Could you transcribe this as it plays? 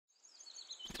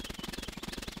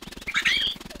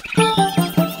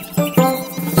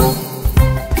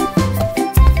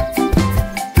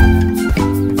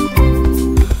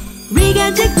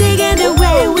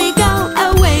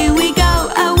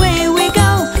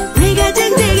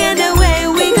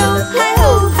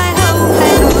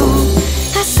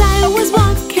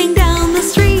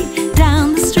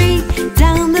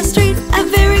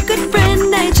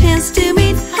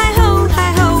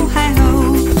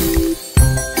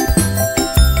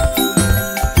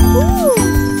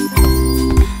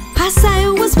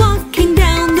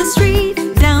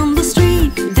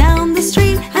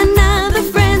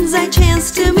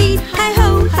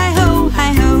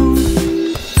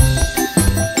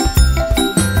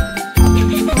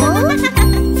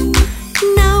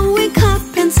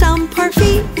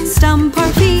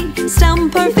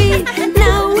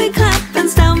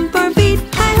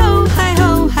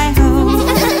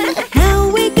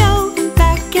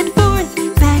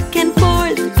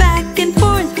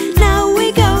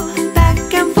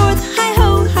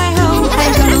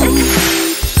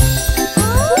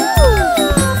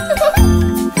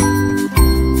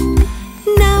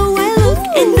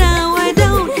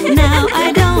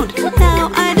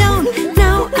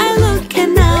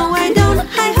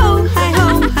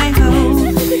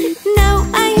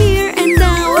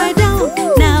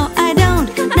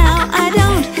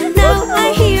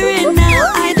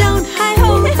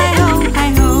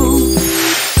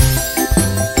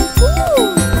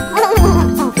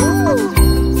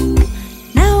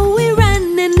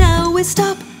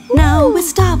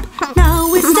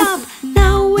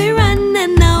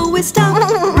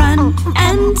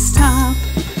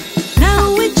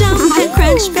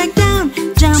Swish back down,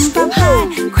 jump up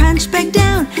high, crunch back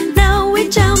down. Now we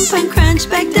jump and crunch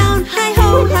back down. Hi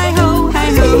ho, hi ho, hi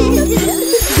ho.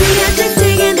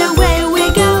 Rig-A-Jig-Jig and away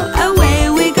we go, away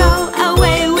we go,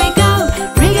 away we go.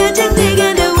 Rig-A-Jig-Jig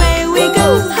and away we go.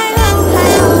 Hi ho, hi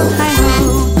ho, hi ho.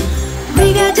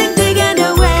 Rig-A-Jig-Jig and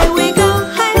away we go.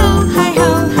 Hi ho, hi ho,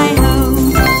 hi ho.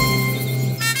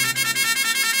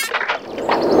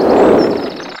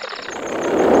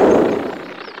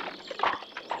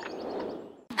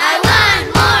 I want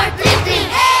more Plim Plim,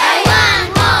 hey! I want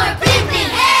more Plim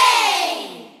Plim,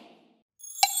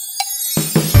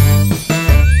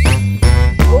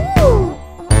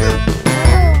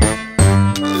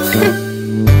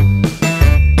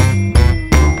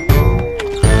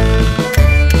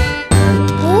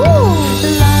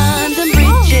 London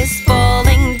Bridge is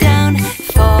falling down,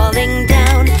 falling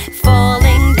down,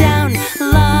 falling down.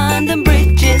 London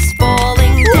Bridge is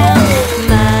falling down,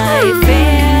 my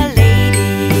fair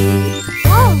lady.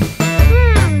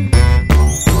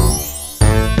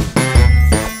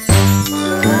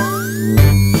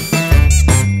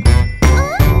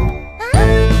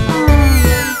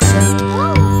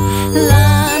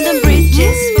 London Bridge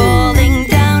is falling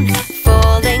down,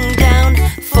 falling down,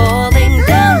 falling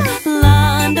down.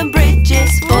 London Bridge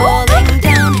is falling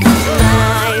down,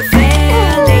 my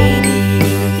fair lady.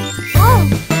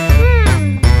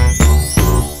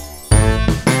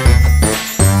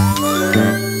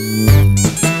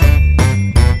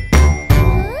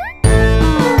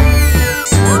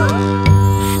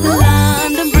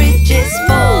 London Bridge is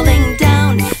falling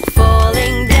down,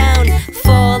 falling down,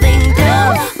 falling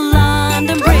down.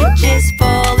 London Bridge is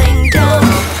falling down,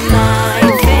 my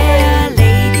fair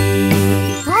lady.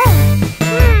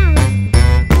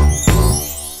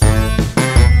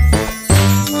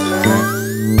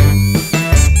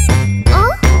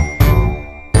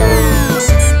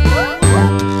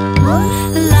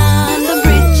 London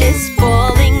Bridge is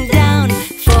falling down,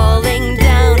 falling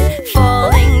down,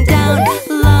 falling down.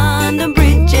 London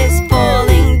Bridge is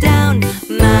falling down,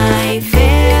 my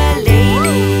fair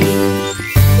lady.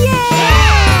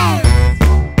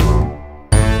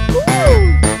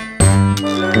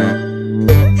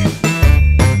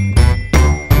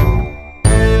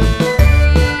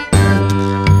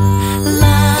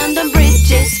 London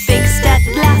Bridge is fixed at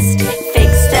last,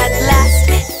 fixed at last,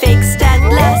 fixed at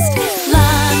last.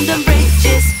 London Bridge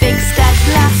is fixed at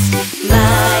last,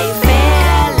 my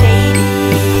fair lady.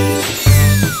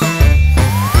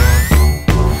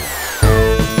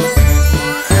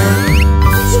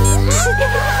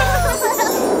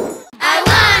 I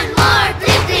want more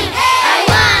Plim Plim, hey! I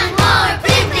want more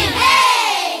Plim Plim, hey!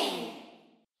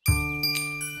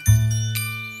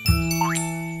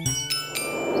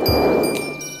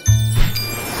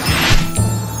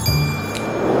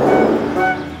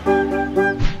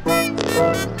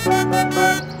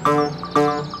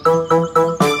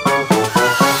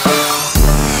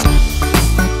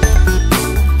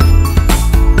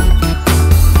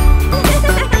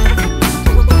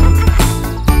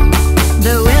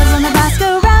 The wheels on the bus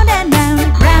go round and round,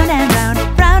 round and round,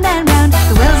 round and round.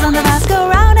 The wheels on the bus go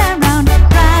round and round,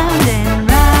 round and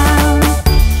round.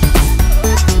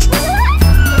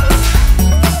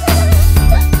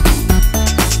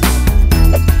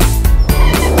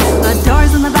 The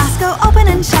doors on the bus go open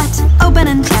and shut, open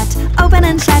and shut, open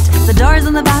and shut. The doors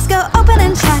on the bus go open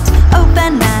and shut,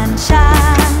 open and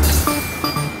shut.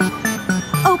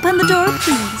 Open the door,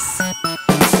 please.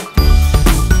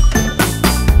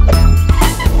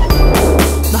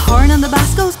 The horn on the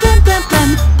bus goes plim plim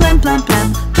plim, plim plim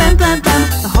plim, plim plim plim.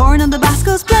 The horn on the bus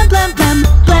goes plim plim plim,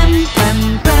 plim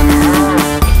plim plim.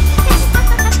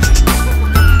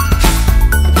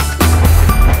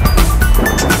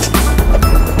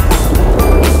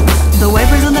 The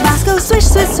wipers on the bus go swish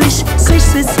swish swish, swish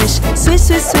swish swish, swish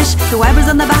swish swish. The wipers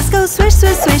on the bus go swish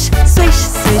swish swish, swish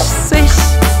swish swish.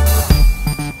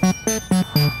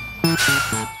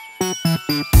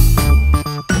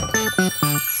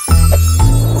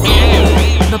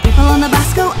 The people on the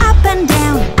bus go up and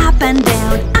down, up and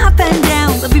down, up and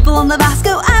down. The people on the bus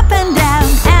go up and down,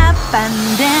 up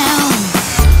and down.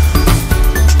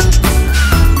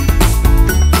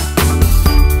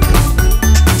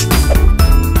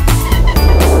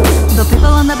 The people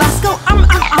on the bus go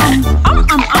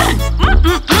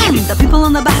The people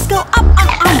on the bus go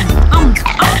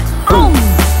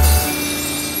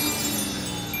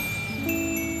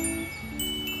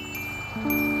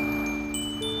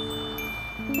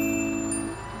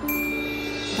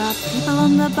The people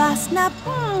on the bus now.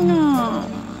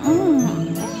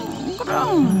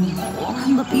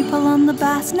 The people on the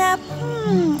bus now.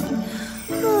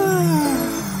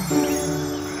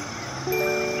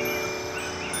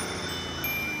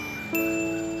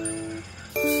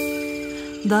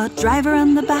 The driver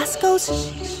on the bus goes.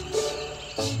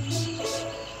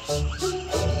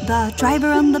 The driver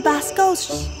on the bus goes.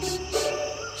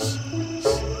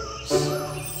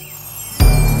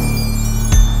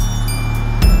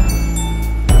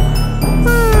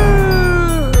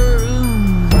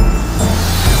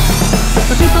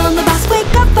 The people on the bus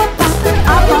wake up, up, up,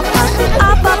 up, up,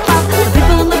 up, up, up. The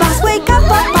people on the bus wake up,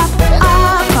 up, up, up,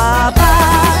 up, up.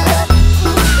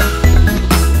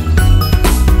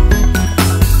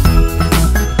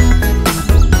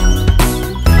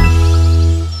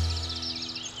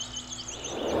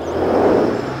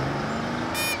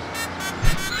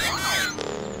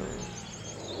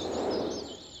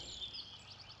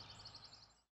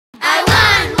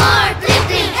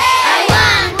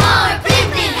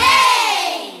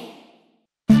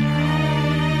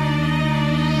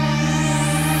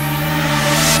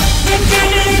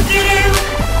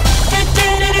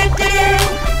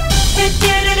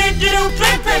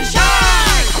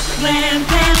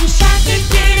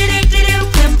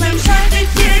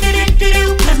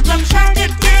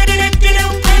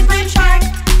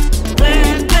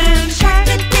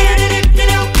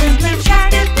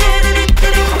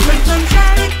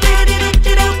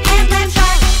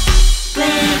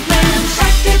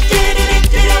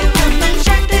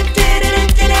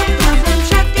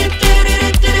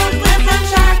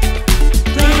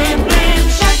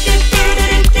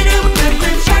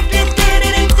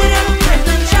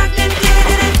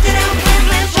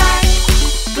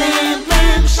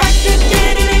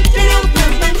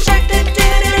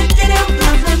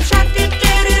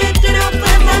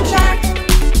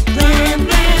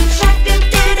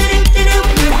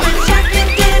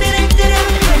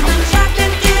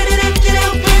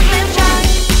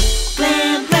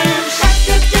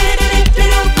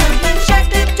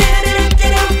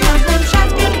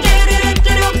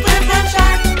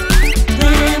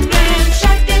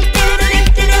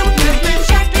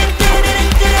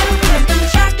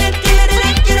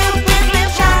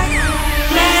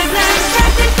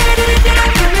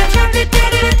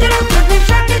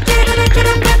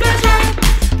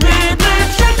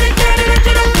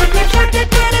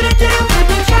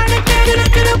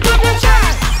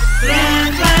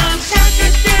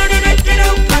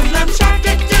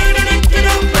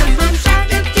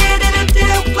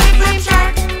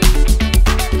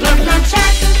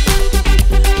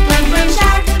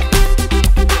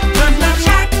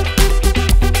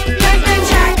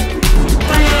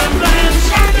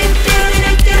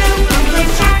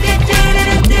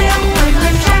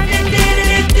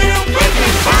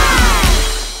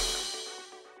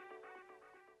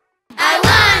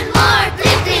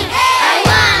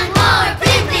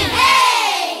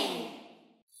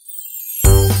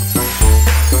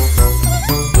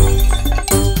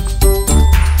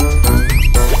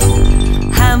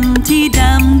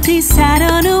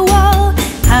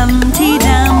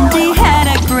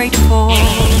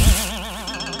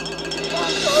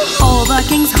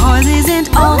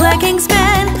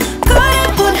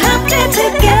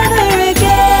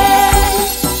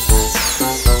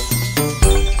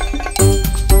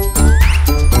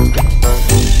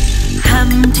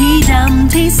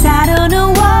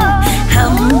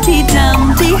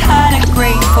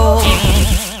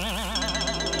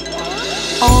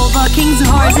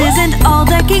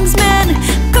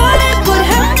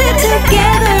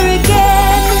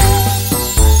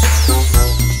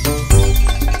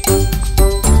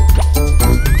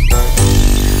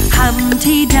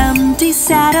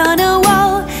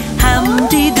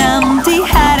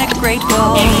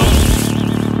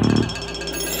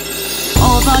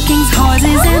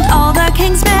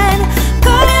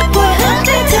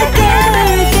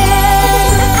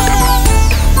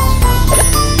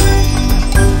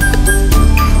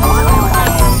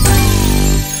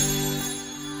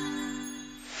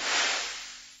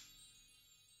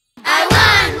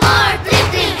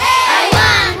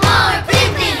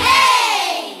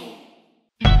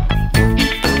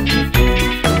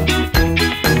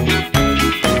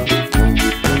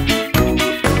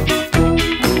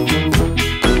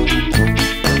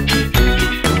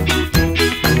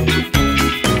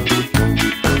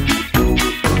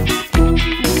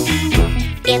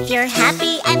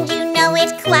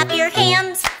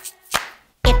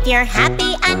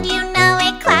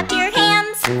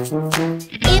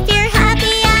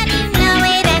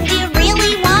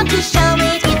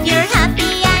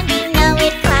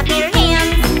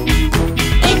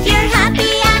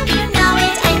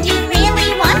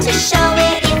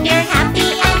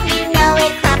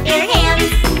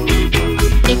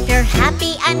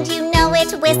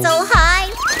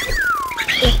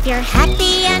 If you're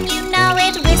happy and you know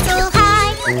it, whistle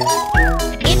high.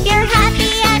 If you're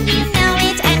happy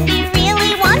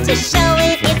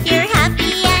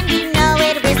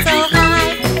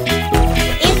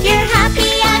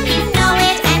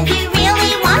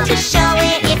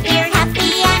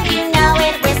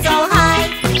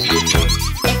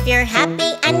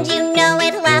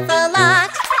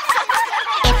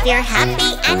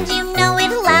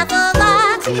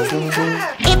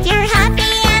If you're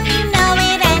happy and you know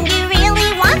it and you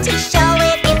really want to show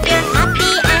it, if you're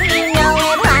happy and you know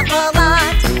it, laugh a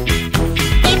lot.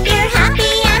 If you're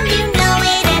happy and you know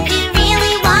it and you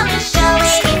really want to show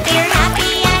it, if you're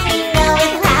happy and you know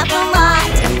it, laugh a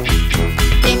lot.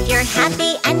 If you're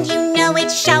happy and you know it,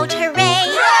 shout hooray.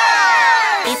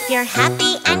 If you're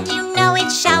happy and you know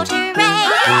it, shout hooray.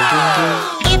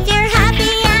 If you're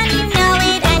happy and you know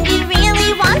it and you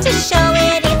really want to show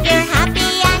it, if you're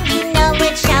happy and you know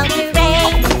it, shout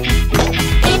hooray.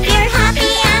 If you're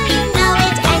happy and you know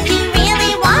it and you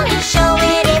really want to show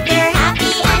it, if you're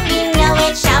happy and you know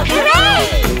it, shout hooray.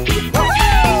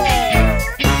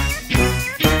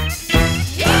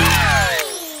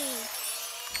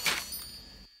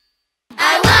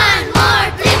 I want more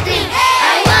Plim Plim.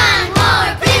 I want more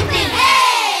Plim Plim.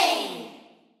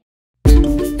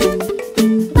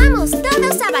 Vamos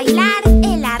todos a bailar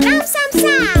el Aram Sam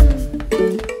Sam.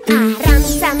 Aram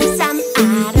Sam Sam,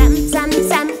 Aram Sam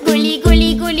Sam. Guli guli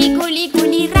guli guli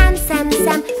guli ram Sam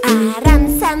Sam. Aram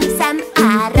Sam Sam,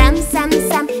 Aram Sam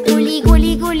Sam. Guli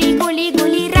guli guli guli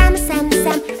guli ram Sam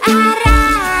Sam.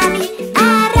 Arabi,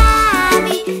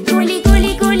 Arabi. Guli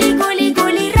guli guli guli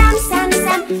guli ram Sam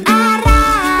Sam.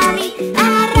 Arabi,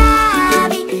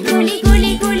 Arabi. Guli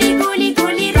guli guli guli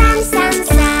guli ram Sam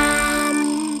Sam.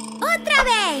 Otra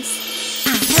vez.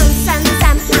 Aram Sam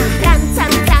Sam, Aram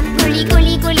Sam Sam. Guli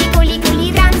guli guli guli guli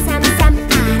ram Sam Sam.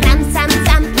 Aram Sam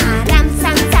Sam, Aram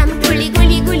Sam Sam. Guli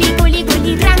guli guli guli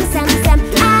guli ram Sam Sam.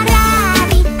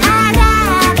 Arabi,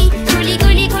 Arabi. Guli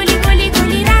guli guli guli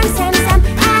guli ram Sam Sam.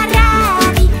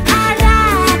 Arabi,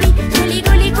 Arabi. Guli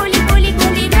guli guli guli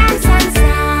guli ram Sam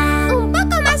Sam. Un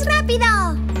poco más rápido.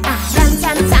 Aram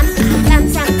Sam Sam, Aram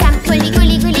Sam Sam. Guli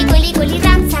guli guli guli guli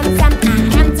ram Sam Sam.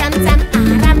 Aram Sam Sam,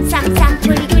 Aram Sam Sam.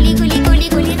 Guli guli guli guli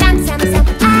guli ram Sam Sam.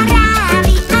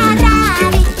 Arabi,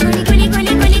 Arabi. Guli guli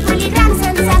guli guli guli ram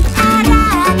Sam Sam.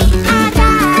 Arabi,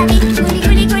 Arabi. Guli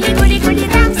guli guli guli guli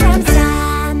ram Sam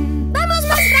Sam. Vamos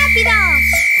más rápido.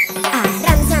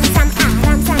 Aram Sam Sam,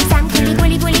 Aram Sam Sam. Guli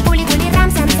guli guli guli guli ram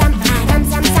Sam Sam. Aram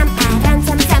Sam Sam, Aram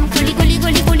Sam Sam. Guli guli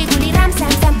guli guli guli ram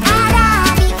Sam Sam.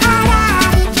 Arabi,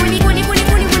 Arabi. Guli guli guli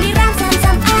guli guli ram Sam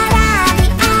Sam. Arabi,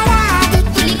 Arabi.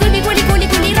 Guli guli guli guli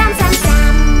guli ram Sam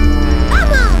Sam.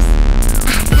 Vamos.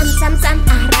 Aram Sam Sam,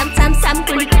 Aram Sam Sam.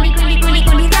 Guli guli guli guli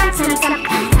guli ram Sam Sam.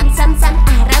 Aram Sam Sam,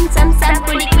 Aram Sam Sam.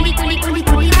 Guli guli guli guli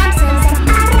guli ram Sam Sam.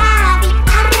 Arabi,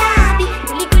 Arabi.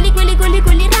 Guli guli guli guli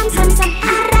guli ram Sam Sam.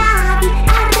 Arabi,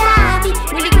 Arabi.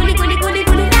 Guli guli guli guli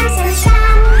guli ram Sam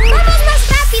Sam. Vamos más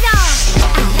rápido.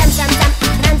 Aram Sam Sam,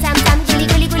 Aram Sam Sam. Guli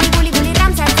guli guli guli guli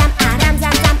ram Sam Sam. Aram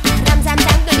Sam Sam, Aram Sam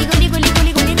Sam. Guli guli guli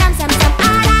guli guli ram Sam Sam.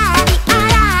 Arabi,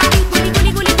 Arabi. Guli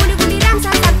guli guli guli guli ram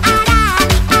Sam Sam.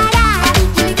 Arabi, Arabi.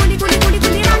 Guli guli guli guli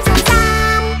guli ram Sam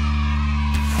Sam.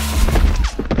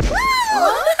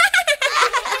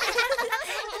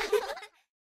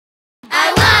 I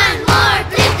want more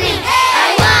Plim Plim.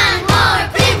 I want more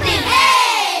Plim Plim.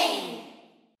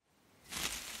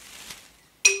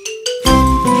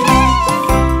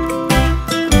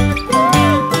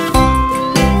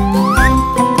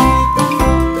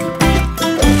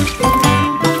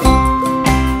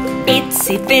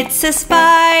 Itsy bitsy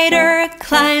spider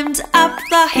climbed up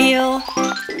the hill.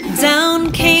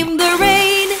 Down came the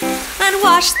rain and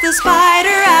washed the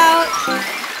spider out.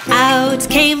 Out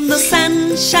came the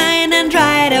sunshine and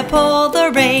dried up all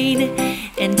the rain.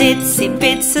 And itsy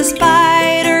bitsy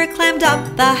spider climbed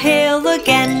up the hill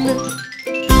again.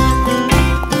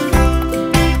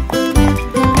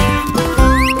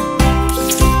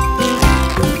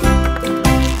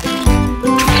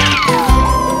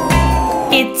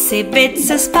 Itsy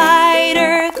bitsy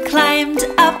spider climbed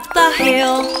up the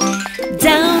hill.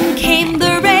 Down came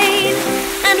the rain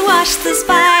and washed the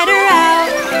spider out.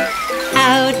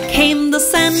 Out came the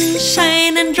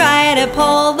sunshine and dried up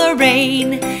all the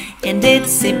rain. And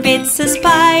itsy bitsy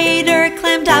spider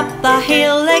climbed up the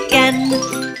hill again.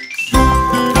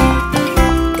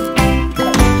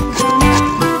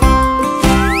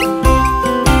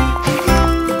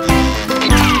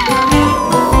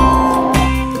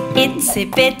 Itsy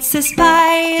bitsy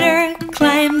spider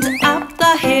climbed up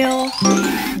the hill.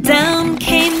 Down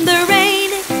came the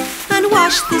rain and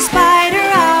washed the spider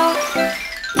out.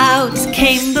 Out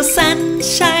came the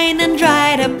sunshine and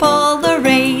dried up all the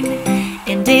rain.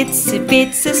 And itsy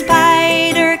bitsy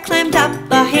spider climbed up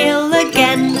the hill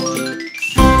again.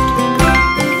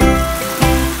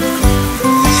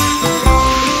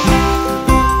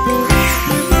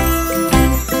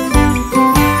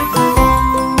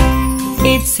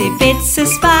 Itsy bitsy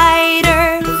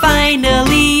spider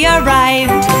finally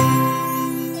arrived.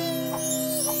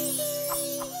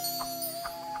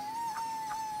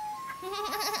 I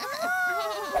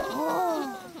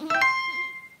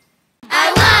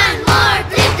want more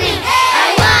Plim Plim, hey!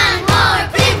 I want more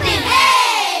Plim Plim,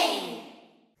 hey!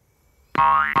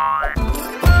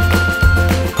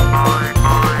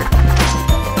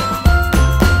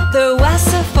 There was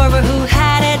a farmer who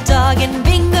had a dog, and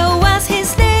Bingo was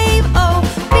his name. Oh,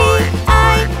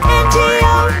 B-I-N-G-O,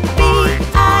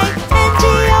 B-I-N-G-O,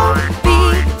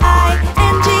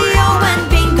 B-I-N-G-O, and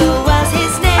Bingo was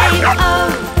his name. Oh.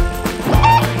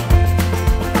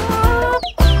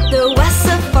 There was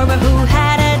a farmer who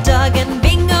had a dog, and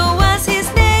Bingo was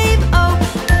his name. Oh,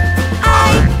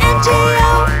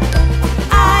 I-N-G-O,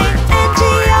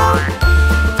 I-N-G-O,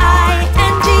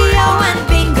 I-N-G-O, and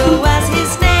Bingo was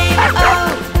his name.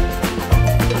 Oh.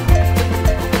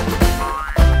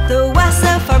 There was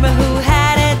a farmer who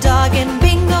had a dog, and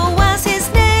Bingo was his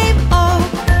name. Oh,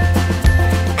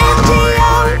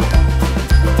 N-G-O,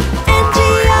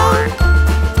 N-G-O,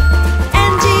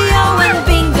 N-G-O, and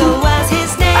Bingo was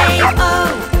his name. Oh.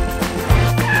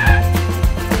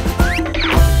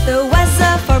 There was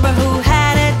a farmer who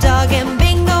had a dog, and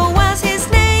Bingo was his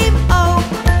name. Oh,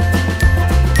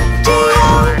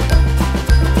 G-O,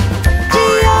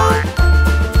 G-O,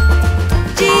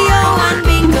 G-O, and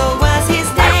Bingo was his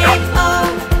name. Oh.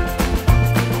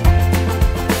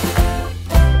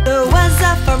 There was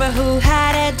a farmer who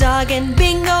had a dog, and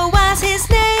Bingo was his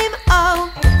name. Oh.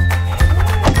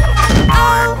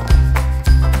 Oh.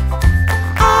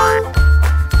 Oh.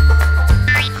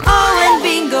 Oh, and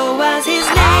Bingo was his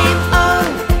name. Oh.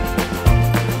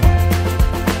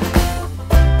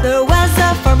 There was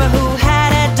a farmer who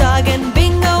had a dog, and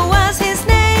Bingo was his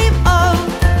name. Oh.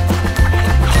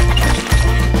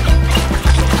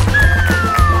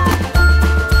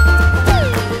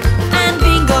 And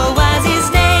Bingo was his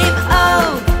name.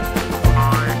 Oh.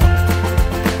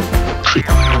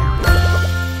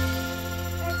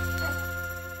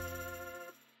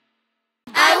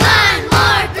 I want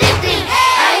more Plim Plim,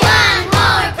 hey! I want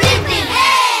more Plim Plim,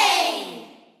 hey!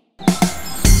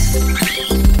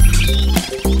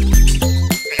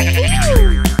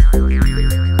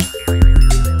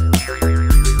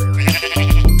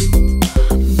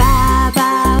 Baba,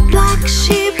 black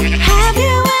sheep, have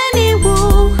you any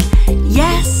wool?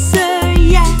 Yes,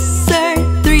 sir,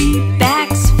 3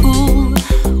 bags full.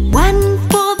 One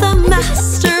for the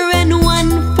master, and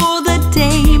one for the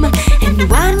dame, and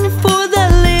one for the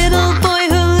little boy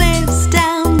who lives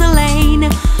down the lane.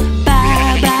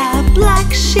 Baba,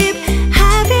 black sheep,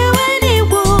 have you any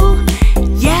wool?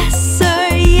 Yes, sir,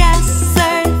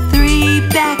 3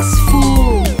 bags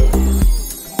full.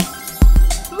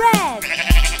 Red.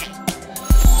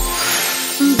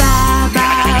 Baba,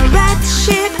 red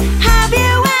sheep, have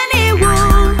you any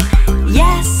wool?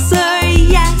 Yes, sir,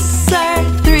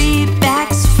 3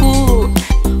 bags full.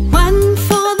 One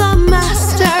for the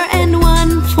master, and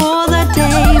one for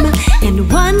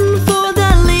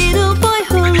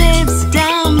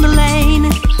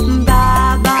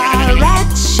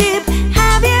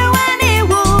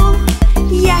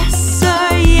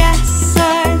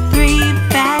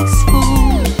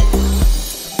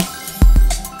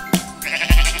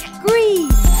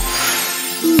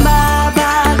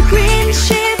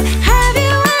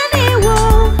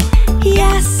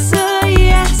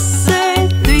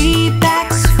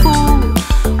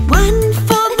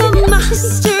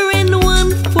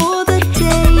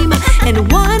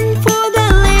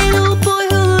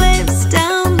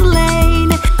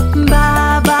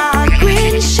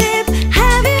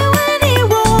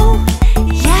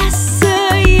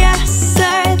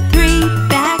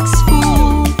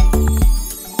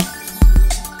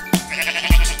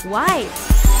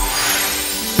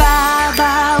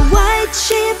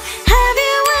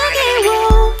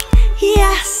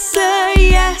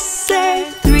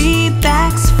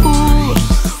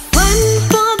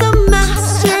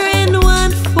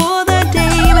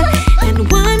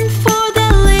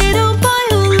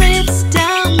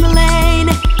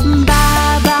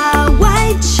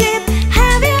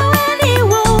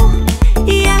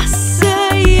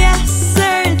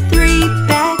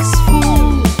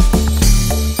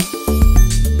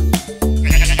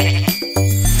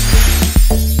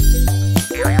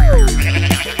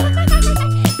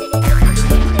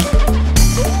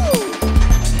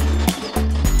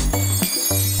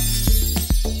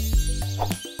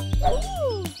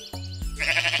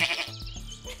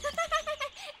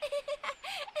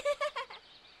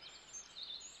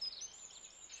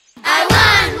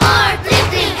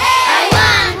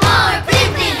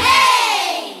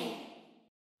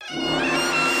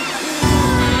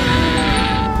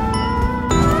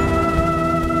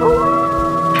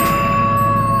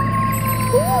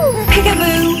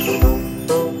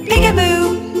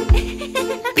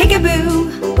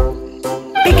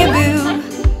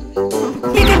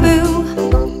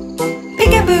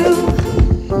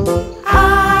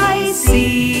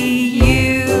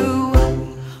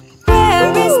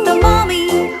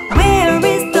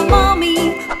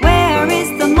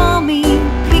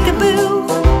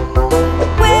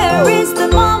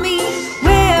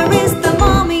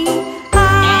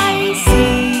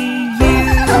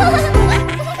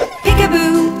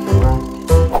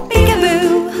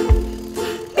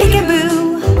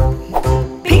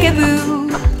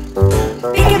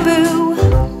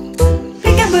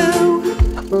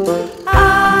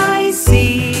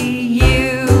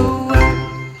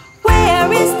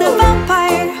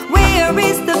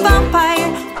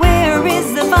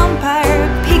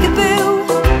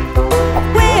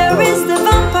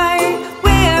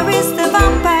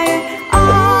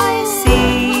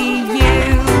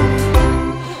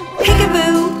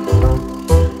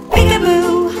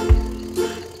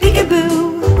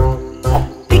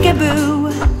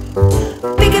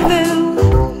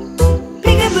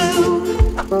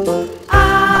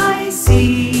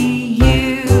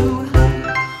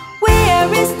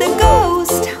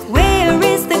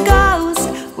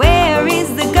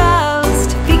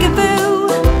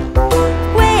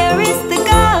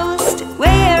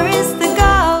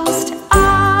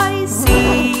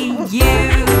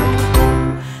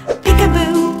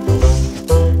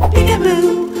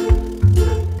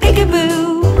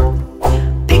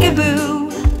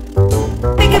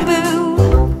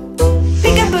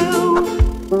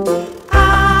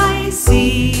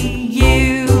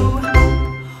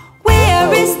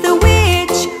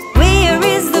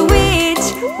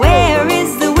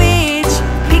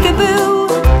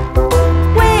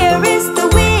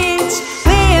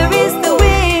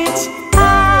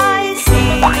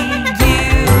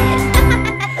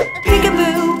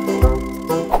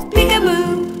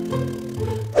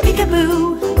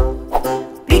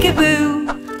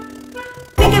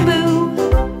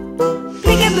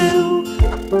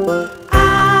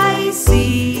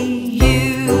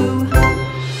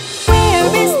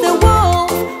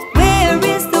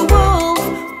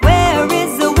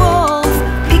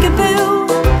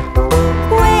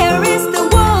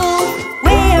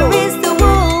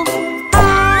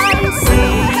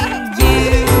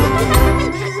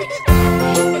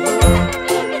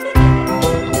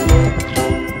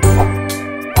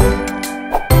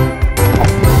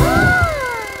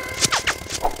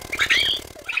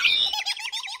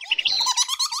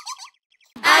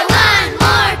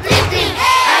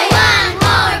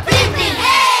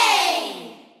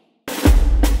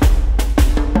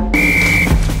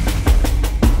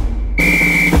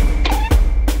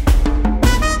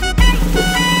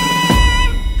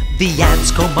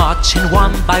ants go marching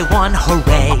one by one,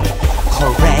 hooray,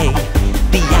 hooray.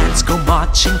 The ants go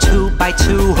marching two by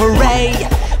two, hooray,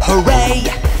 hooray.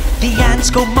 The ants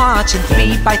go marching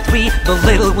three by three. The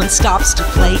little one stops to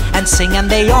play and sing, and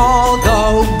they all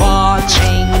go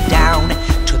marching down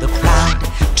to the ground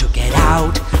to get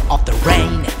out of the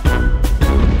rain.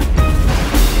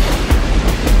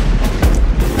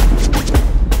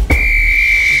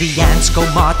 The ants go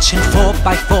marching four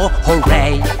by four,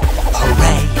 hooray,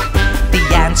 hooray.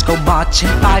 The ants go marching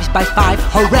five by five,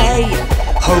 hooray,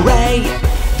 hooray.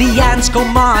 The ants go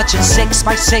marching six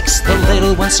by six. The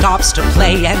little one stops to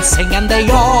play and sing, and they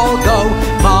all go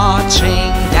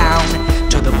marching down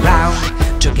to the ground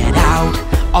to get out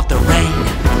of the rain.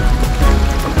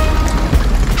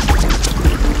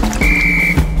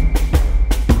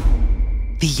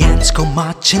 The ants go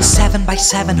marching seven by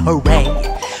seven, hooray,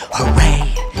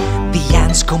 hooray. The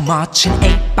ants go marching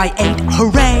eight by eight,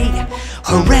 hooray,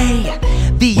 hooray.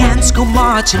 The ants go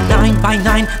marching nine by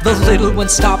nine. The little one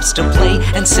stops to play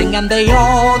and sing, and they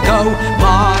all go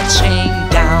marching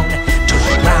down to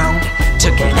the ground to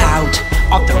get out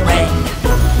of the rain.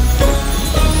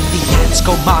 The ants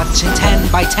go marching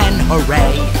 10 by 10,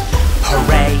 hooray,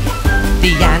 hooray.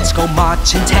 The ants go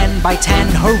marching 10 by 10,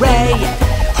 hooray,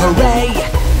 hooray.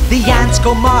 The ants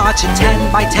go marching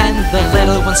 10 by 10. The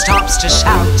little one stops to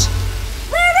shout,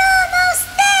 "We're almost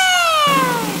there!"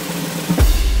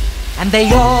 and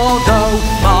they all go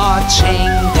marching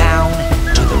down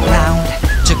to the ground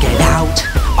to get out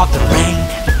of the rain.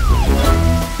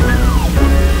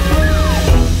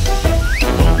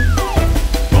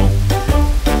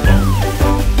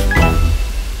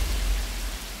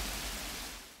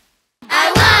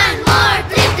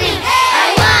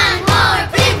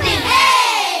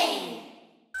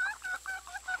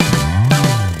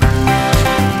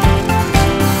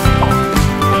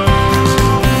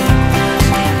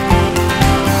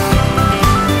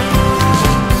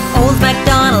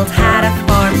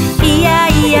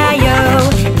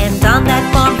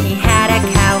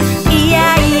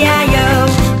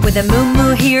 With a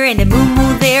moo-moo here and a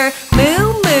moo-moo there,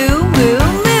 moo, moo, moo,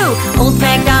 moo. Old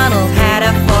MacDonald had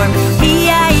a farm,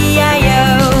 E-I-E-I-O.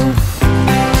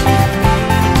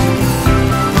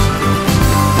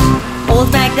 Old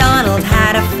MacDonald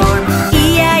had a farm,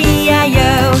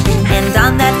 E-I-E-I-O. And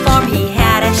on that farm he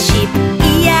had a sheep,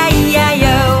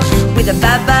 E-I-E-I-O. With a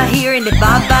ba-ba here and a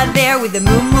ba-ba there, with a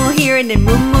moo-moo here and a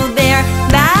moo-moo there,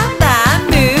 ba-ba,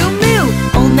 moo, moo.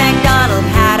 Old MacDonald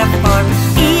had a farm,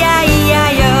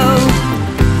 E-I-E-I-O.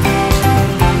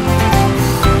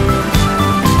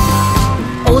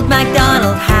 Old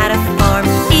MacDonald had a farm,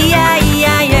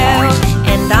 E-I-E-I-O.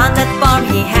 And on that farm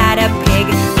he had a pig,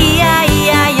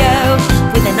 E-I-E-I-O.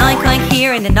 With an oink-oink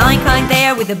here and an oink-oink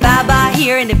there, with a ba-ba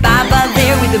here and a ba-ba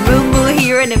there, with a moo-moo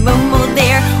here and a moo-moo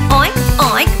there, oink,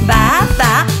 oink,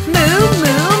 ba-ba, moo,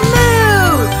 moo, moo.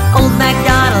 Old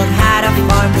MacDonald had a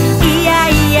farm,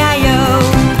 E-I-E-I-O.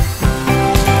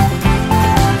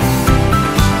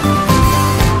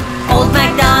 Old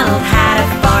MacDonald had a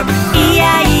farm,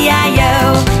 E-I-E-I-O.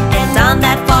 And on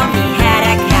that farm he had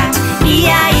a cat,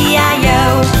 E-I-E-I-O.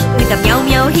 With a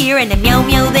meow-meow here and a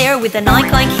meow-meow there, with an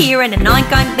oink-oink here and an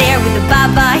oink-oink there, with a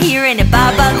ba-ba here and a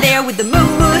ba-ba there, with a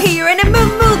moo-moo here and a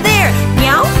moo-moo there.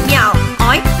 Meow, meow,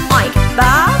 oink, oink,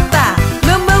 ba-ba,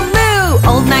 moo-moo, moo.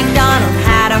 Old MacDonald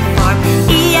had a farm,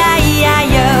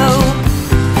 E-I-E-I-O.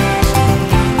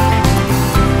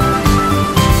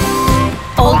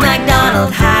 Old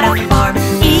MacDonald had a farm,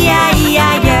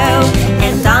 E-I-E-I-O.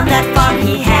 And on that farm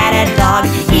he had a dog,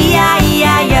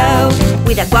 E-I-E-I-O.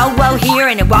 With a wow-wow here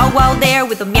and a wow-wow there,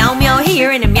 with a meow-meow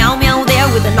here and a meow-meow there,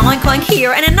 with an oink-oink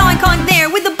here and an oink-oink there,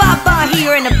 with a ba-ba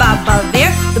here and a ba-ba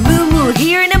there, the moo-moo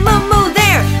here and a moo-moo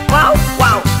there. Wow,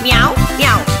 wow, meow,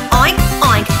 meow, oink,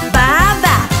 oink,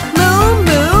 ba-ba, moo,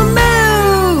 moo,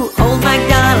 moo. Old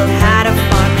MacDonald had a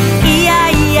farm,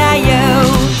 E-I-E-I-O.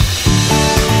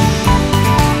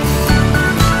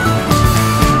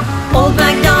 Old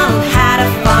MacDonald had a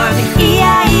farm,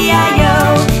 E-I-E-I-O.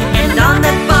 And on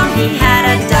that farm he had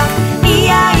a duck,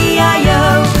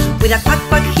 E-I-E-I-O. With a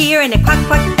quack-quack here and a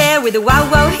quack-quack there, with a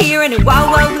wow-wow here and a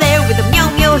wow-wow there, with a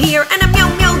meow-meow here and a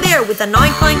meow-meow there, with an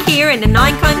oink-oink here and an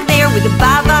oink-oink there, with a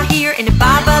ba-ba here and a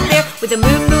ba-ba there, with a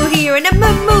moo-moo here and a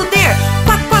moo-moo there.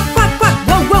 Quack, quack, quack, quack,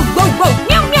 whoa, whoa, whoa, whoa,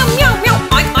 meow, meow, meow, meow,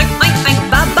 oink, oink, oink, oink,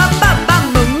 ba-ba-ba-ba,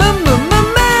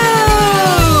 moo-moo-moo-moo-moo.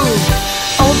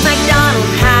 Old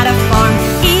MacDonald had a farm,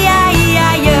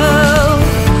 E-I-E-I-O.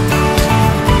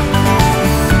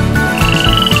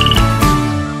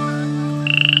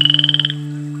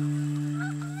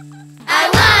 I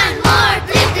want more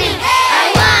Plim Plim, hey! I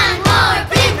want more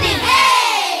Plim Plim, hey!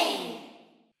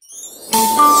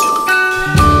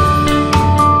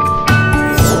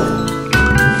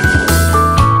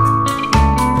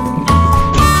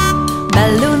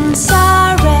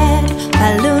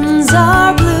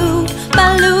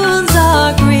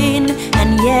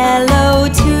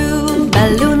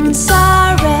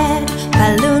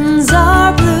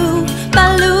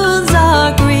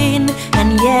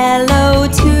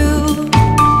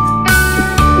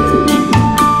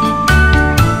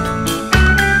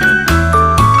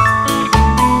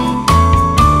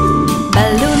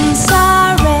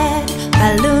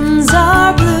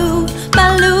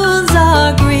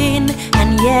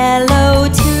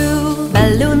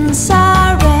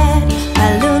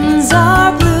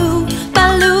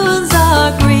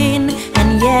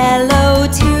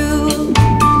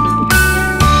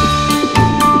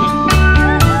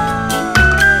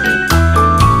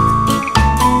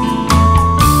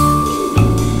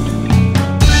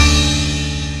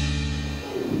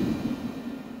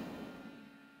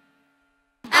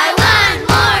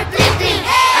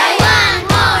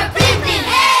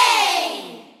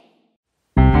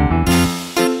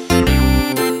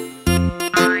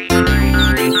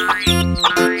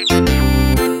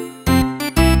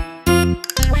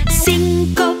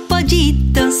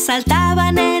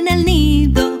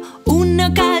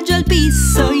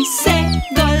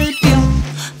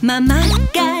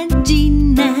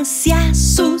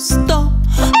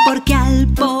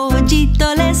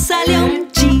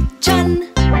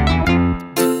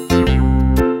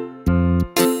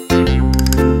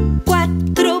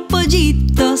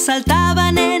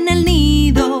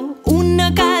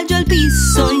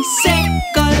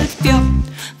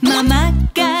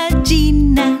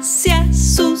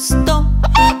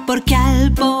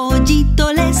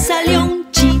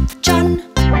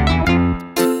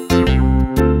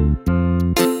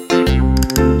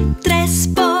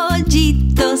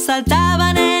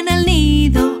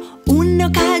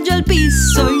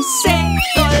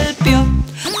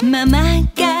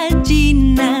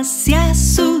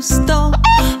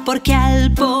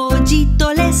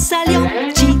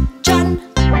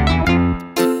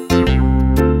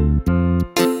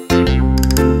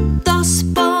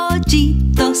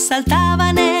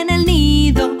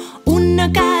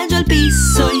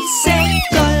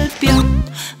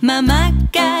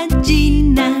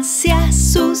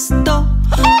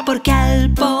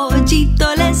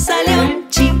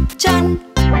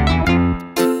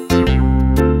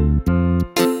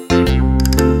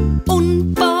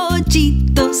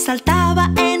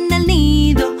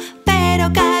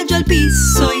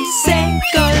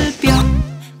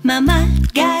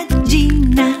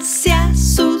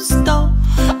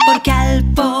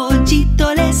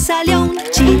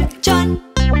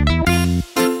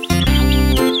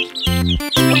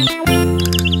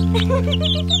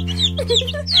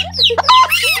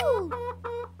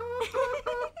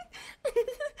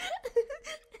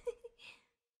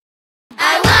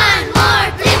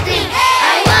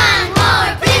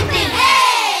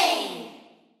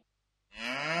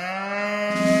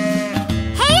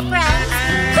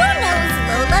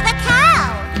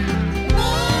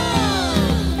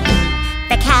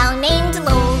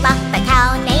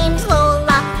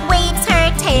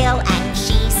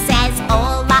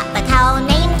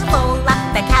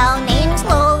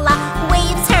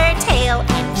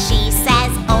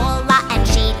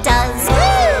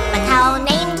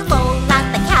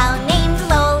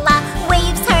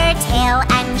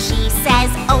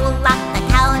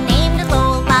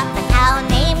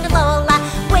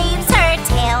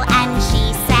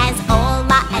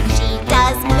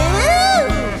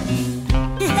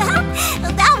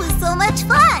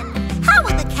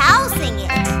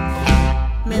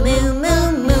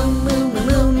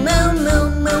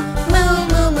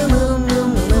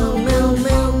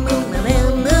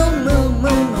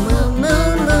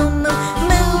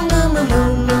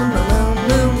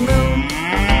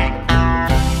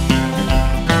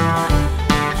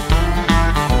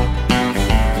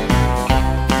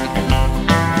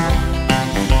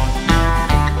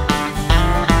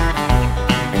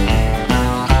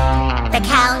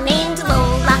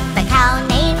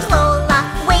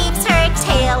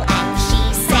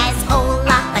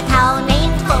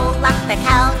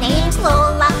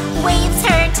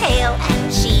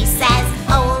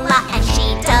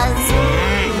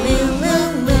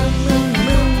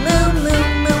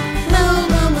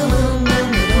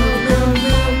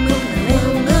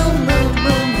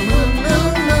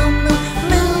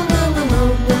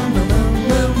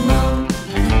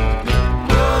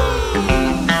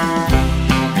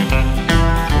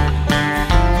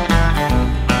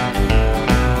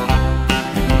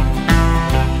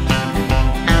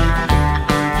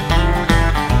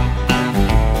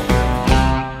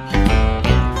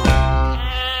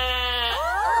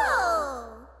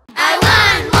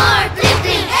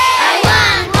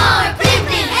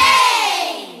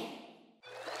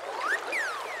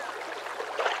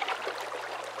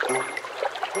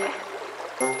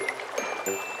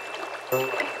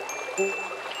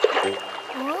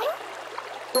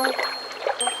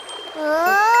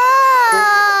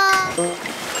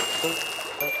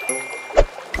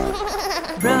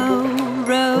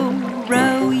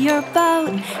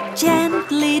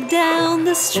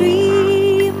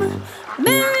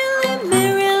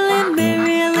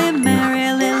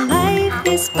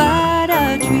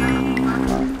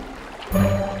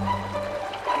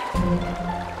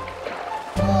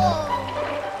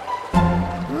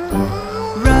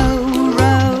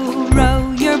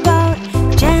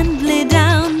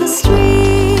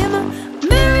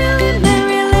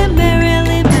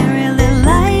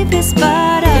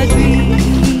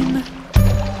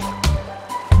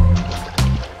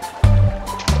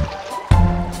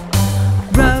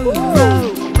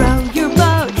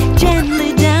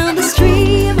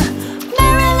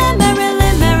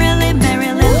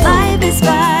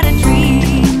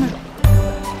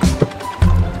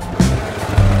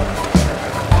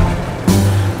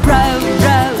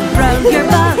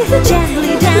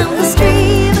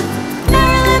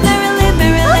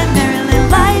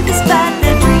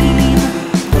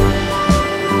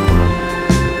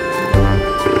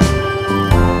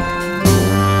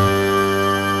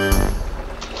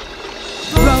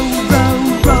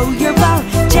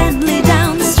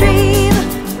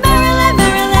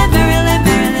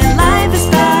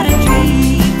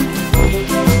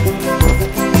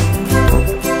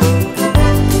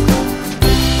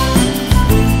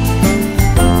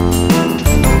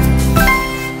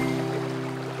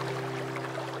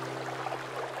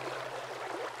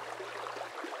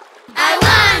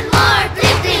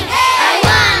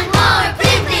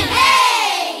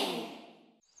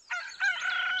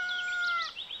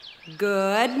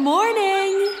 Good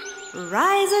morning.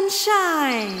 Rise and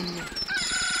shine.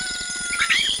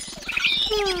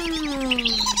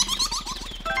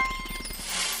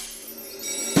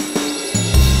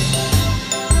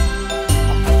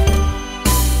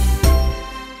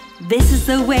 This is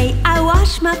the way I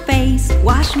wash my face,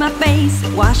 wash my face,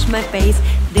 wash my face.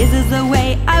 This is the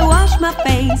way I wash my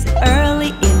face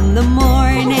early in the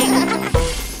morning.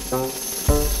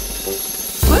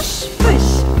 Push,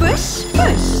 push, push,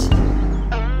 push.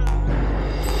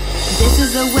 This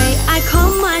is the way I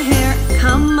comb my hair,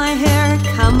 comb my hair,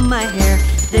 comb my hair.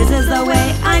 This is the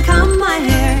way I comb my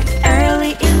hair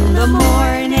early in the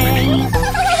morning.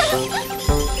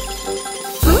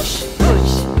 Push,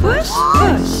 push, push,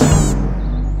 push.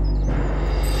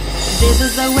 This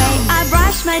is the way I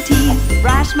brush my teeth,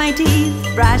 brush my teeth,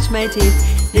 brush my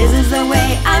teeth. This is the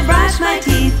way I brush my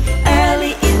teeth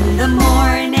early in the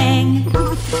morning.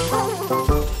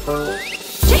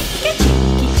 Chicky, chicky,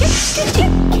 chicky, chicky.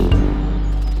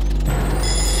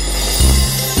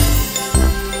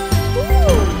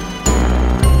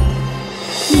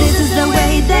 This is the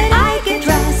way that I get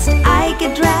dressed, I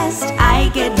get dressed, I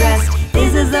get dressed.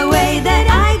 This is the way that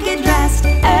I get dressed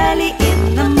early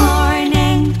in the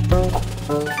morning.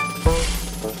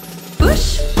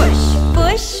 Push, push,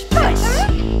 push, push.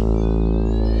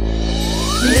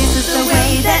 This is the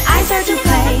way that I start to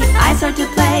play, I start to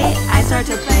play, I start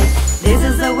to play. This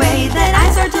is the way that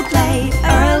I start to play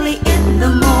early in the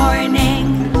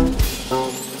morning.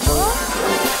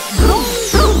 Vroom,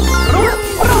 vroom, vroom,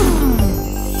 vroom.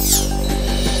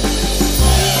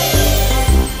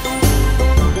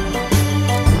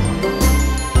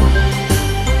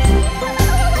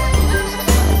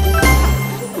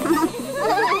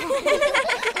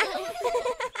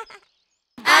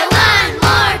 I want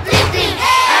more Plim Plim,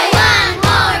 hey! I want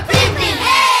more Plim Plim,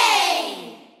 hey!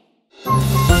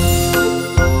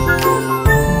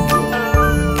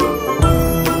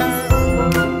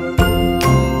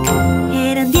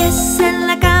 Eran 10 en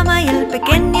la cama y el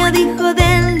pequeño dijo: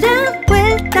 den la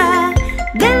vuelta,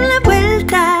 den la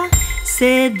vuelta.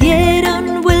 Se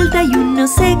dieron vuelta y uno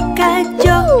se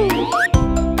cayó.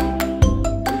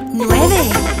 9.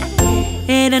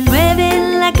 Eran 9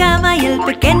 en la cama y el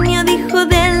pequeño dijo: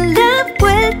 den la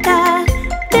vuelta,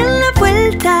 den la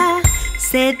vuelta.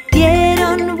 Se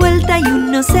dieron vuelta y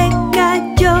uno se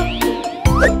cayó.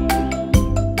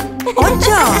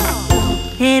 8.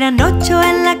 Eran 8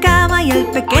 en la cama y el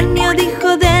pequeño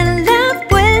dijo: den la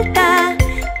vuelta,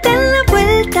 den la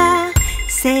vuelta.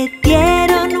 Se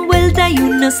dieron vuelta y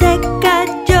uno se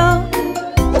cayó.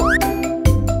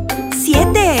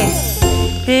 7.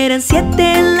 Eran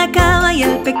 7 en la cama y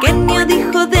el pequeño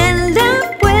dijo: den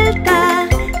la vuelta,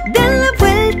 den la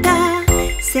vuelta.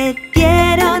 Se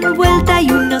dieron vuelta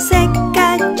y uno se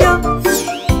cayó.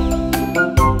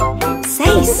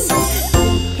 6.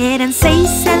 Eran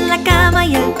 6 en la cama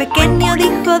y el pequeño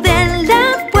dijo: den la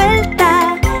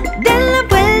vuelta, den la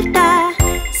vuelta.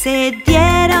 Se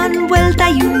dieron vuelta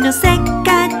y uno se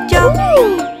cayó.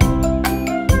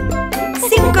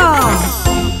 5.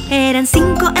 Eran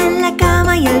 5 en la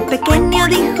cama y el pequeño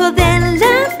dijo: den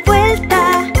la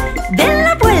vuelta, den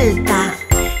la vuelta.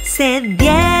 Se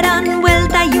dieron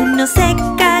vuelta y uno se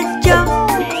cayó.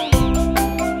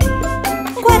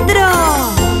 4.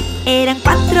 Eran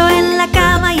 4 en la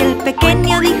cama y el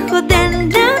pequeño dijo: den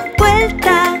la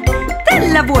vuelta,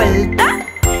 den la vuelta.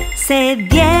 Se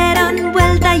dieron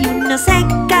vuelta y uno se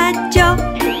cayó.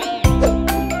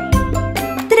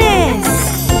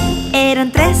 3.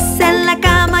 Eran 3 en la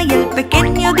cama y el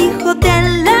pequeño dijo: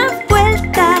 den la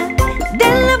vuelta,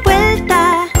 den la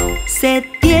vuelta. Se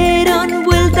dieron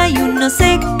vuelta y uno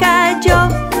se cayó.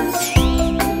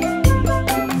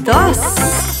 2.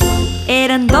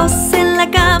 Eran 2 en la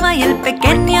cama y el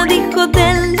pequeño dijo: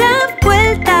 den la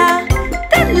vuelta,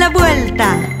 den la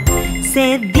vuelta.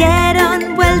 Se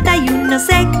dieron vuelta y uno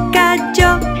se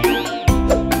cayó.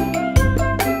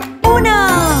 1.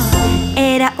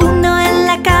 Era 1 en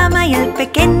la cama y el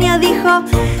pequeño dijo: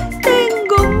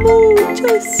 tengo mucho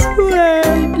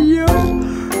sueño.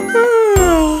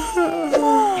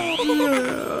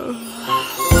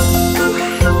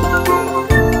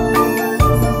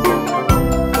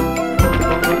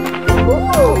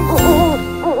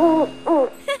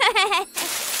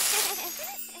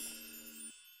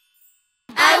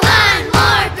 I want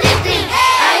more Plim Plim,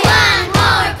 hey! I want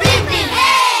more Plim Plim,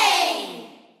 hey!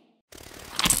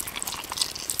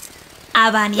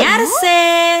 ¡A bañarse!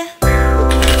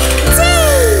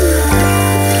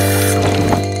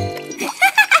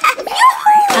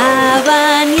 A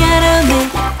bañarme,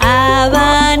 a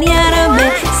bañarme.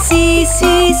 Sí,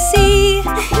 sí, sí,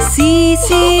 sí,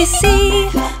 sí, sí.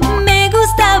 Me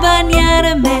gusta bañarme.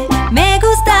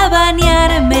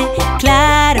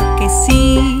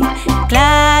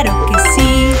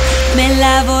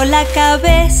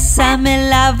 cabeza, me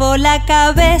lavo la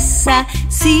cabeza.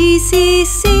 Sí, sí,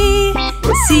 sí,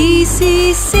 sí,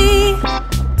 sí, sí.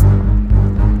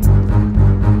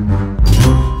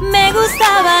 Me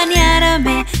gusta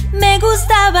bañarme, me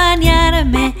gusta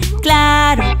bañarme.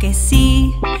 Claro que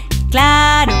sí,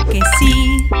 claro que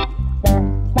sí.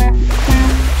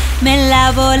 Me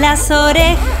lavo las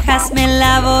orejas, me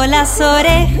lavo las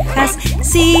orejas.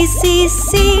 Sí, sí,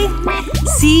 sí,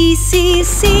 sí, sí,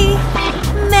 sí.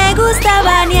 Me gusta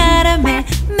bañarme,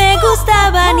 me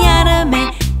gusta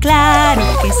bañarme. Claro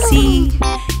que sí,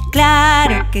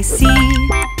 claro que sí.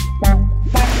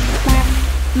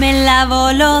 Me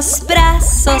lavo los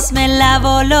brazos, me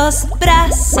lavo los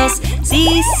brazos.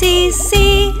 Sí, sí,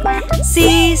 sí,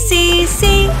 sí, sí,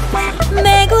 sí.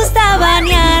 Me gusta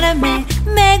bañarme,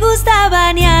 me gusta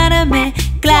bañarme.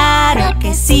 Claro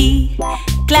que sí,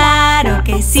 claro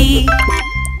que sí.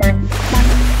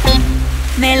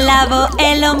 Me lavo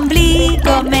el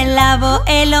ombligo, me lavo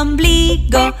el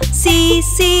ombligo. Sí,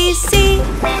 sí, sí,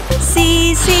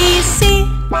 sí, sí, sí.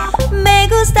 Me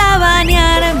gusta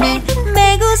bañarme,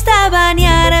 me gusta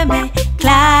bañarme.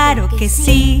 Claro que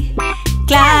sí,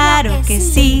 claro que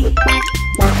sí.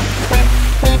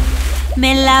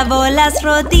 Me lavo las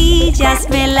rodillas,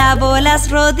 me lavo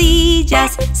las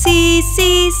rodillas. Sí,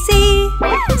 sí, sí,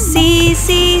 sí,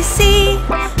 sí, sí.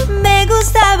 Me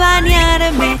gusta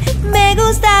bañarme, me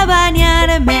gusta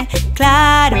bañarme.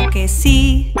 Claro que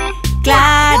sí,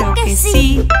 claro que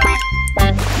sí.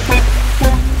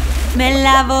 Me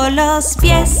lavo los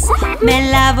pies,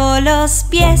 me lavo los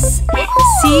pies.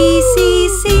 Sí, sí,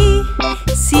 sí,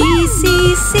 sí,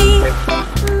 sí, sí.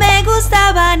 Me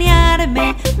gusta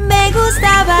bañarme, me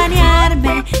gusta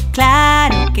bañarme.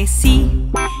 Claro que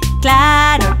sí,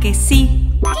 claro que sí.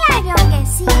 Claro que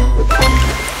sí.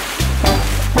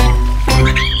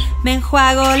 Me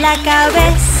enjuago la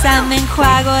cabeza, me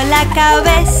enjuago la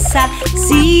cabeza.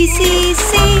 Sí, sí,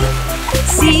 sí,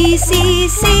 sí, sí,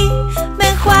 sí. Me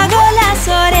enjuago las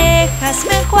orejas,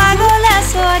 me enjuago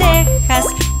las orejas.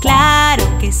 Claro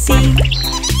que sí,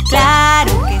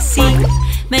 claro que sí.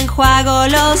 Me enjuago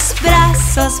los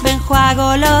brazos, me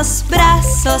enjuago los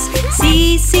brazos.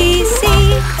 Sí, sí,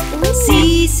 sí,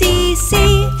 sí, sí,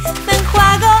 sí. Me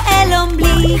enjuago el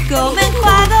ombligo, me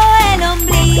enjuago el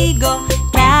ombligo.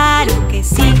 Claro que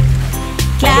sí,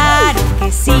 claro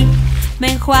que sí.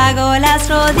 Me enjuago las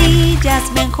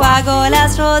rodillas, me enjuago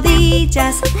las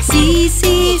rodillas. Sí,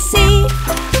 sí, sí,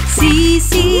 sí,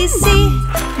 sí, sí.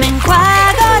 Me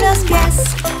enjuago los pies,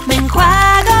 me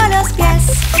enjuago los pies.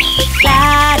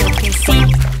 Claro que sí,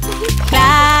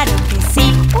 claro que sí.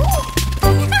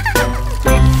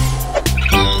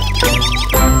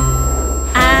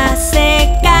 A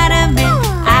secarme,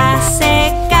 a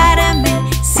secarme.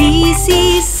 Sí,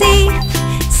 sí, sí,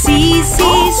 sí,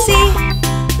 sí, sí.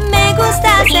 Me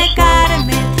gusta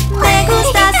secarme, me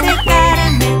gusta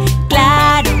secarme.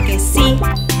 Claro que sí,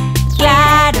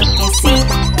 claro que sí.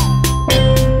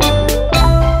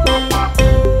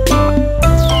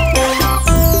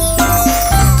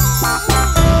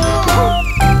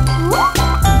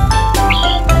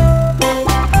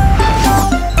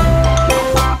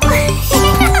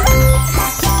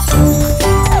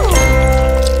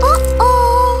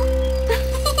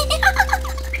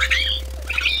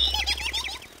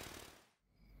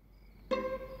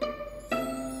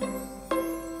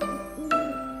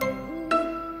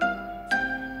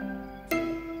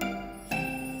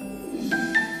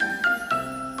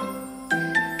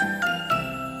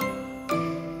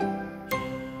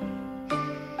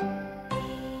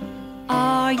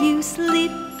 Are you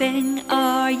sleeping?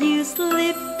 Are you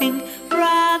sleeping?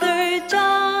 Brother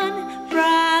John,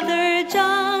 Brother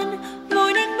John.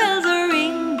 Morning bells are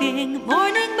ringing,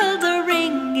 morning bells are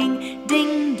ringing.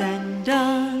 Ding dang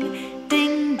dong,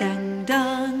 ding dang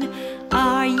dong.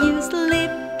 Are you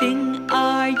sleeping?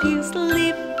 Are you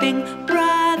sleeping?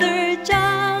 Brother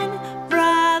John,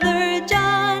 Brother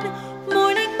John.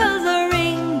 Morning bells are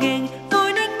ringing,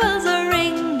 morning bells are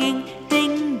ringing.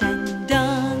 Ding dang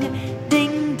dong,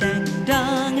 ding dang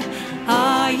dong.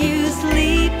 Are you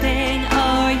sleeping?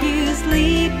 Are you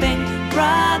sleeping?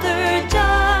 Brother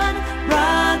John,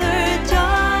 Brother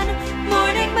John.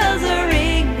 Morning bells are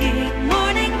ringing,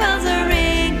 morning bells are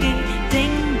ringing.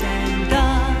 Ding dang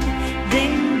dong,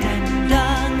 ding dang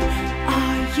dong.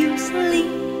 Are you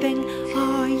sleeping?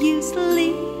 Are you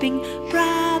sleeping?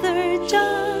 Brother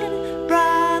John,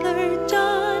 Brother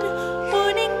John.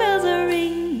 Morning bells are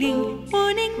ringing,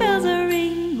 morning bells are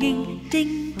ringing.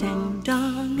 Ding dang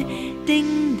dong,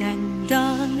 ding dang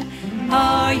dong.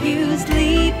 Are you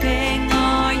sleeping?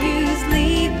 Are you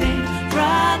sleeping?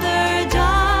 Brother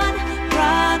John,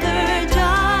 Brother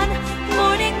John.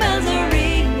 Morning bells are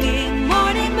ringing,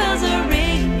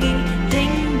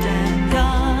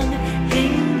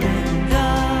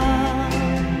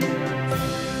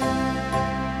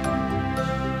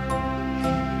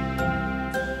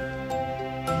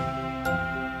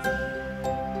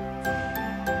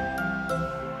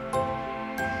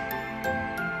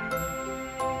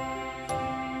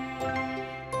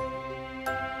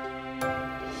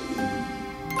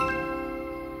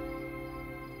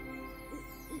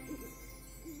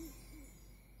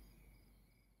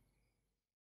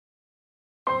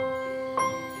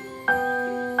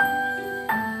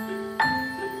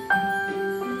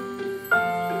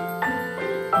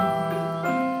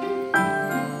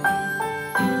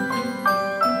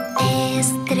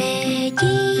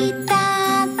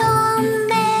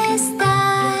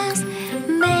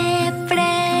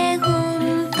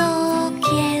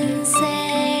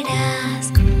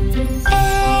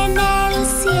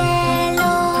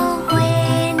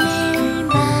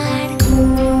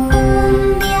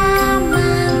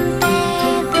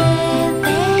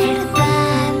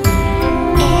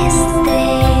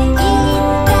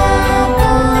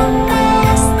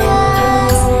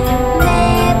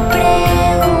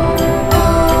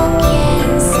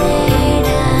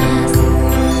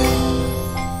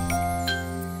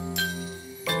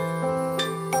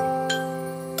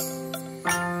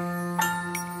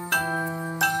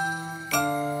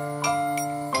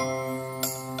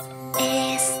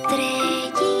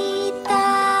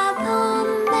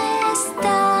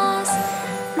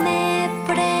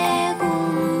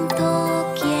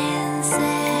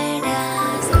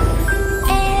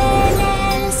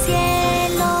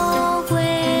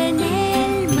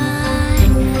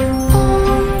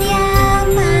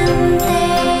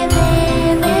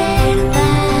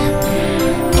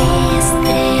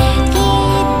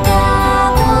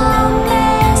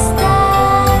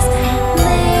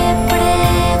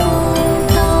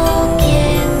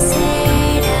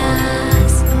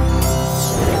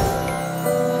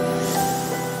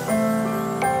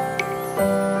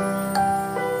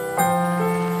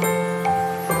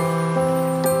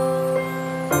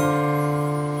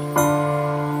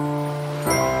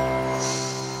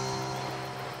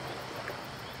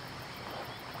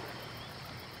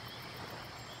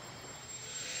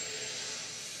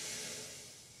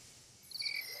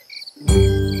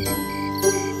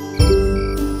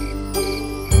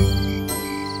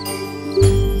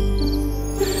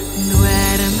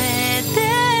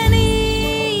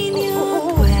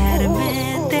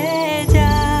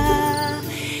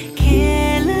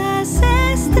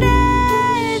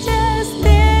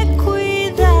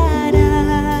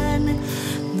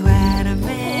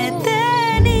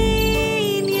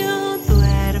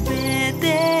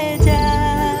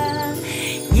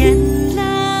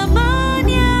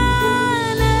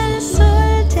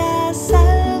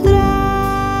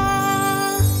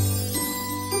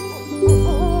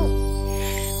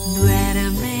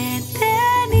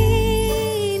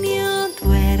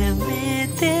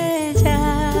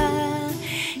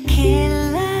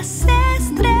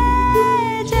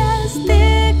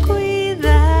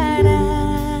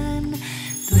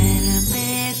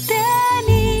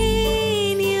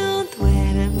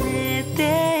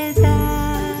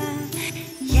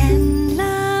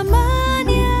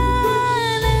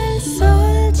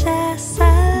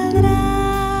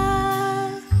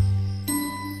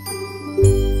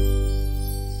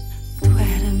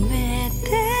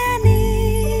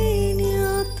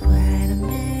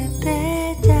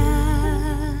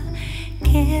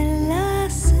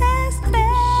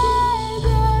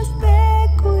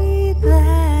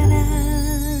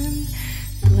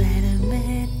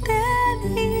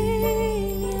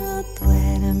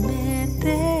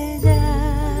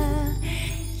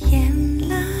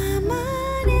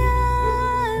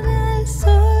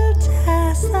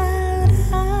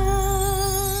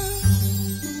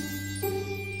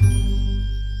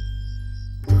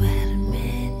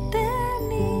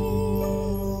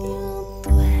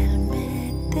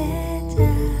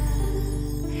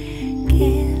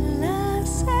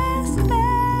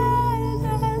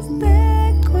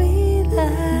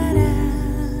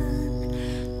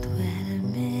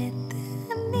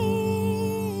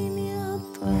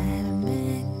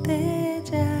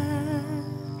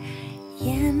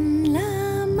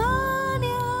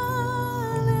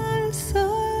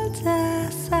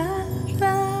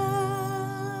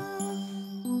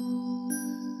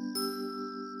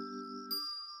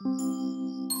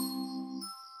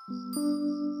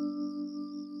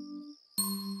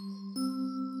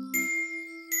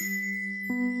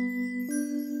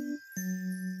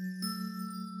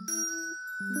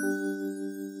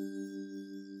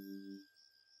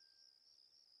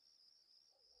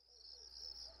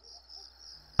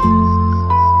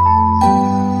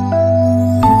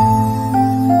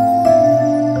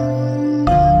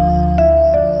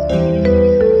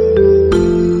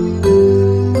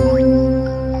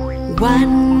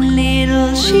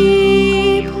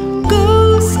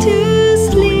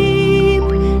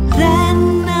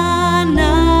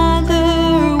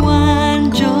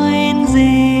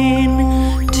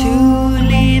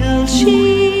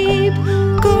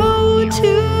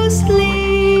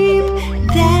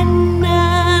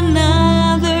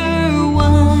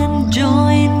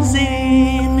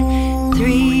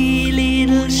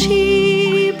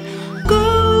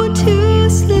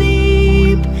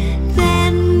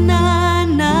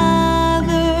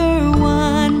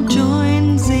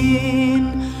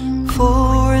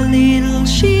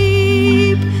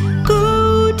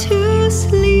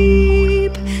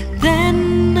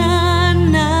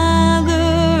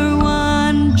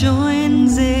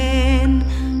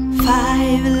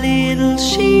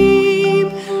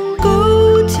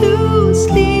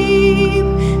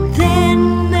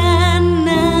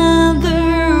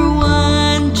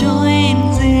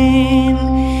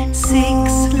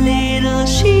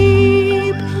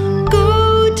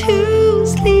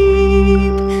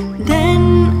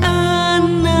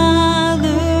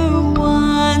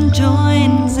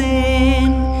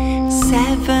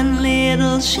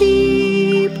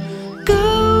 sheep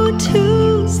go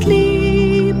to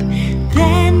sleep.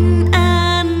 Then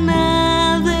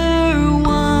another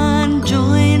one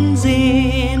joins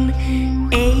in.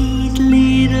 8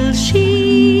 little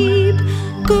sheep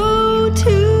go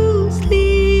to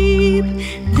sleep.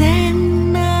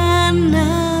 Then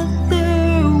another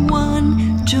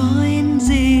one joins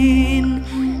in.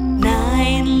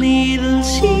 9 little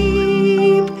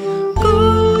sheep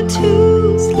go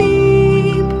to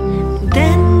sleep.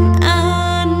 Then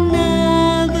another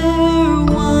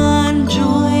one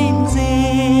joins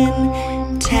in.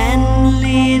 10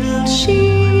 little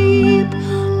sheep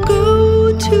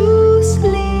go to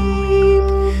sleep.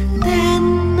 Then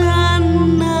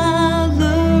another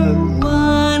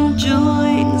one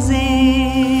joins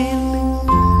in.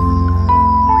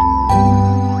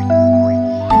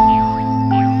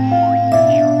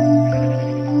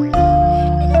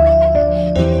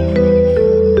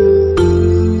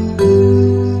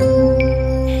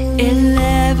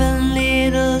 11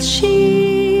 little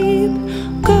sheep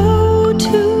go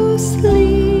to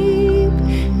sleep.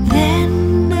 Then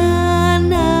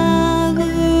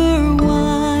another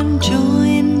one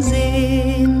joins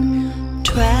in.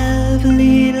 12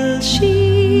 little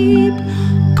sheep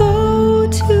go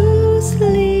to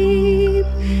sleep.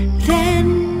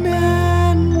 Then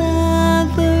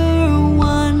another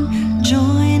one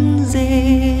joins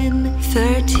in.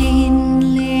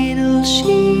 13 little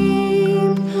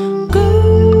sheep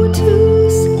go to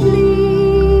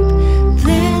sleep.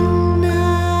 Then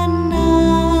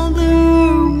another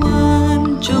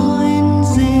one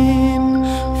joins in.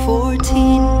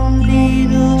 14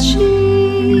 little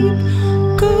sheep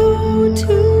go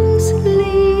to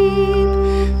sleep.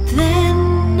 Then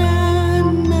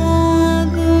another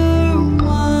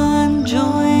one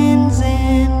joins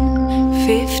in.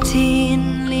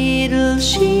 15 little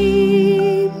sheep